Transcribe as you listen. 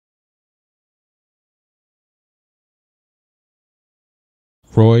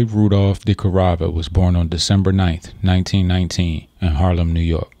Roy Rudolph DeCarava was born on December 9, 1919, in Harlem, New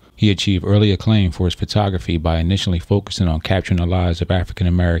York. He achieved early acclaim for his photography by initially focusing on capturing the lives of African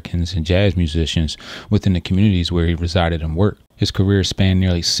Americans and jazz musicians within the communities where he resided and worked. His career spanned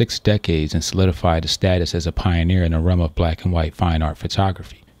nearly 6 decades and solidified his status as a pioneer in the realm of black and white fine art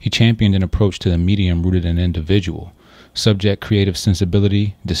photography. He championed an approach to the medium rooted in the individual, subject creative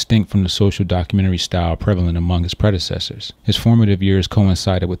sensibility, distinct from the social documentary style prevalent among his predecessors. His formative years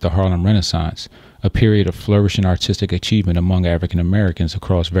coincided with the Harlem Renaissance, a period of flourishing artistic achievement among African Americans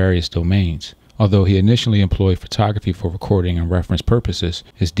across various domains. Although he initially employed photography for recording and reference purposes,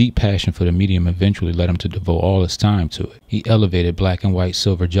 his deep passion for the medium eventually led him to devote all his time to it. He elevated black and white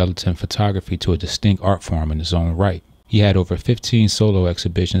silver gelatin photography to a distinct art form in his own right. He had over 15 solo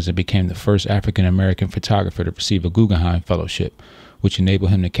exhibitions and became the first African American photographer to receive a Guggenheim Fellowship, which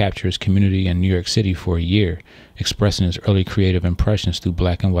enabled him to capture his community in New York City for a year, expressing his early creative impressions through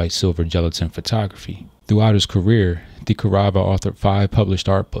black and white silver gelatin photography. Throughout his career, DeCarava authored 5 published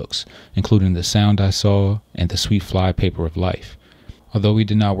art books, including The Sound I Saw and The Sweet Fly Paper of Life. Although he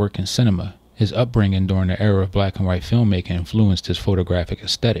did not work in cinema, his upbringing during the era of black and white filmmaking influenced his photographic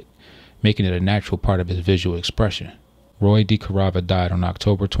aesthetic, making it a natural part of his visual expression. Roy DeCarava died on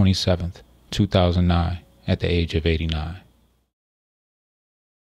October 27, 2009, at the age of 89.